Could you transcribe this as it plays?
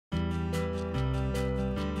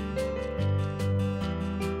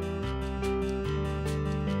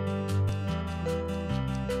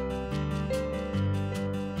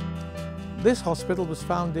This hospital was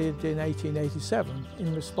founded in 1887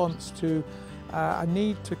 in response to a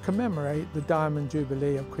need to commemorate the Diamond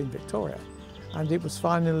Jubilee of Queen Victoria, and it was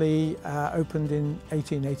finally opened in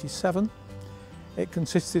 1887. It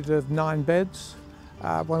consisted of 9 beds.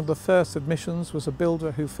 One of the first admissions was a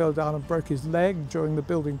builder who fell down and broke his leg during the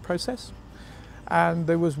building process, and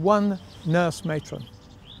there was one nurse matron.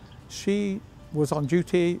 She was on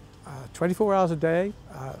duty 24 hours a day,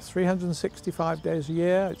 365 days a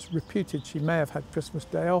year. It's reputed she may have had Christmas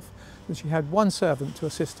Day off, and she had one servant to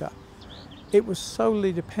assist her. It was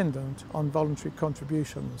solely dependent on voluntary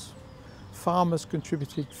contributions. Farmers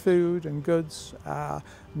contributed food and goods.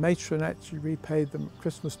 Matron actually repaid them at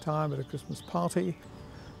Christmas time at a Christmas party.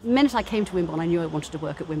 The minute I came to Wimborne, I knew I wanted to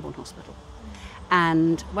work at Wimborne Hospital.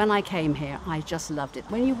 And when I came here, I just loved it.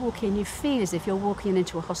 When you walk in, you feel as if you're walking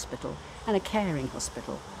into a hospital, and a caring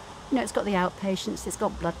hospital. You know, it's got the outpatients, it's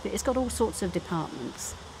got blood, it's got all sorts of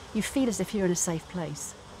departments. You feel as if you're in a safe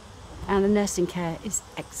place. And the nursing care is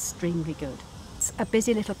extremely good. It's a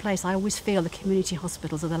busy little place. I always feel the community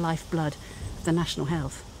hospitals are the lifeblood of the national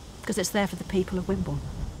health, because it's there for the people of Wimborne.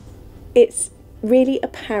 It's really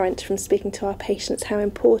apparent from speaking to our patients how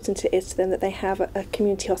important it is to them that they have a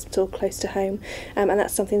community hospital close to home, and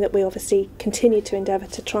that's something that we obviously continue to endeavour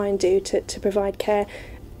to try and do, to provide care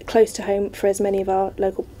close to home for as many of our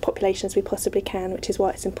local population as we possibly can, which is why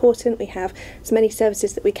it's important we have as many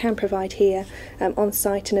services that we can provide here on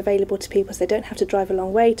site and available to people, so they don't have to drive a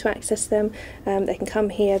long way to access them. They can come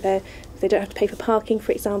here, they don't have to pay for parking,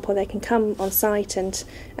 for example. They can come on site and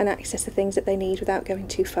access the things that they need without going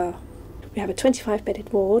too far. We have a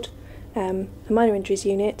 25-bedded ward, a minor injuries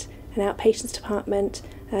unit, an outpatients department,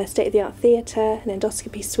 a state-of-the-art theatre, an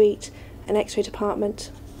endoscopy suite, an x-ray department.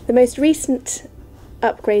 The most recent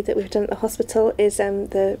upgrade that we've done at the hospital is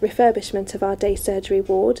the refurbishment of our day surgery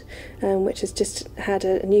ward, which has just had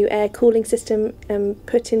a new air cooling system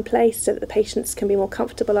put in place so that the patients can be more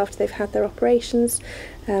comfortable after they've had their operations,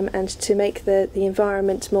 and to make the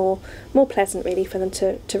environment more pleasant really for them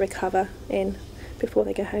to recover in before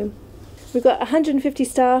they go home. We've got 150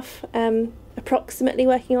 staff approximately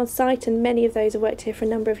working on site, and many of those have worked here for a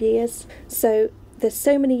number of years. So there's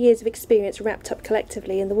so many years of experience wrapped up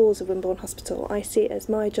collectively in the walls of Wimborne Hospital. I see it as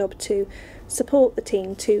my job to support the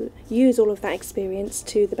team, to use all of that experience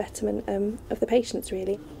to the betterment of the patients,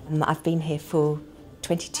 really. I've been here for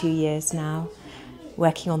 22 years now,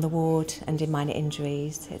 working on the ward and in minor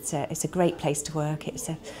injuries. It's a great place to work. It's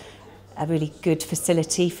a really good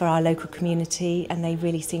facility for our local community, and they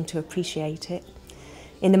really seem to appreciate it.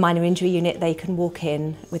 In the minor injury unit, they can walk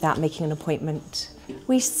in without making an appointment.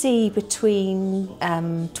 We see between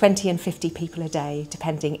 20 and 50 people a day,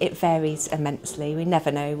 depending. It varies immensely. We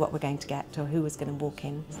never know what we're going to get or who is going to walk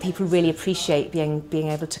in. People really appreciate being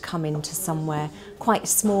able to come into somewhere quite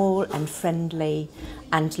small and friendly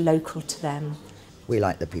and local to them. We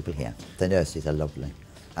like the people here. The nurses are lovely,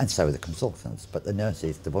 and so are the consultants, but the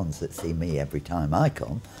nurses, the ones that see me every time I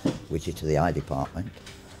come, which is to the eye department,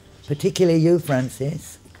 particularly you,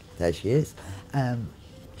 Frances, there she is,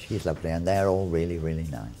 she's lovely, and they're all really, really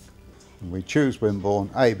nice. We choose Wimborne,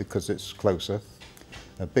 A, because it's closer,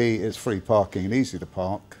 B, it's free parking and easy to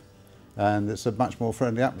park, and it's a much more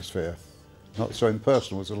friendly atmosphere, not so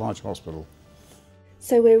impersonal as a large hospital.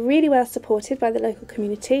 So we're really well supported by the local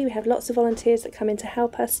community. We have lots of volunteers that come in to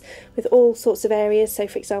help us with all sorts of areas. So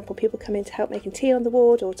for example, people come in to help making tea on the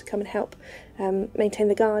ward, or to come and help maintain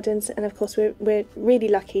the gardens. And of course we're really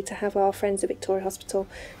lucky to have our friends at Victoria Hospital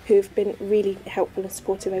who've been really helpful and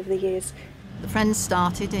supportive over the years. The Friends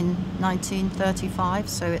started in 1935,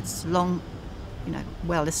 so it's long,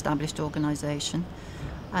 well-established organisation.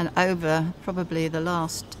 And over probably the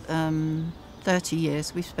last 30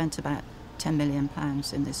 years, we've spent about £10 million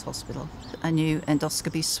in this hospital. A new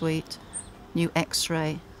endoscopy suite, new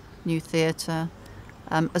x-ray, new theatre,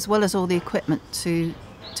 as well as all the equipment to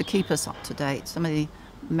keep us up to date. Some of the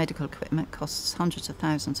medical equipment costs hundreds of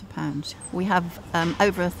thousands of pounds. We have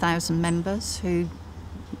over 1,000 members who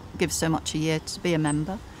give so much a year to be a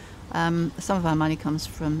member. Some of our money comes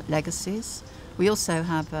from legacies. We also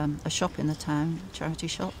have a shop in the town, a charity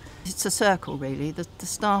shop. It's a circle really. The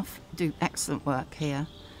staff do excellent work here.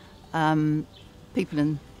 People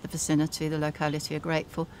in the vicinity, the locality are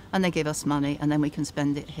grateful, and they give us money, and then we can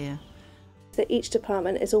spend it here. So each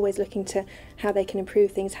department is always looking to how they can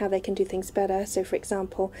improve things, how they can do things better. So for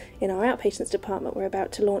example, in our outpatients department, we're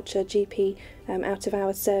about to launch a GP out of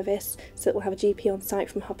hours service, so that we'll have a GP on site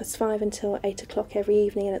from 5:30 until 8 o'clock every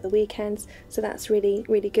evening and at the weekends. So that's really,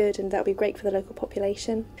 really good, and that'll be great for the local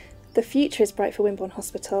population. The future is bright for Wimborne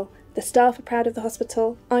Hospital. The staff are proud of the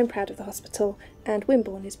hospital, I'm proud of the hospital, and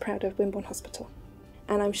Wimborne is proud of Wimborne Hospital.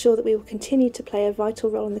 and I'm sure that we will continue to play a vital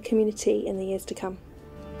role in the community in the years to come.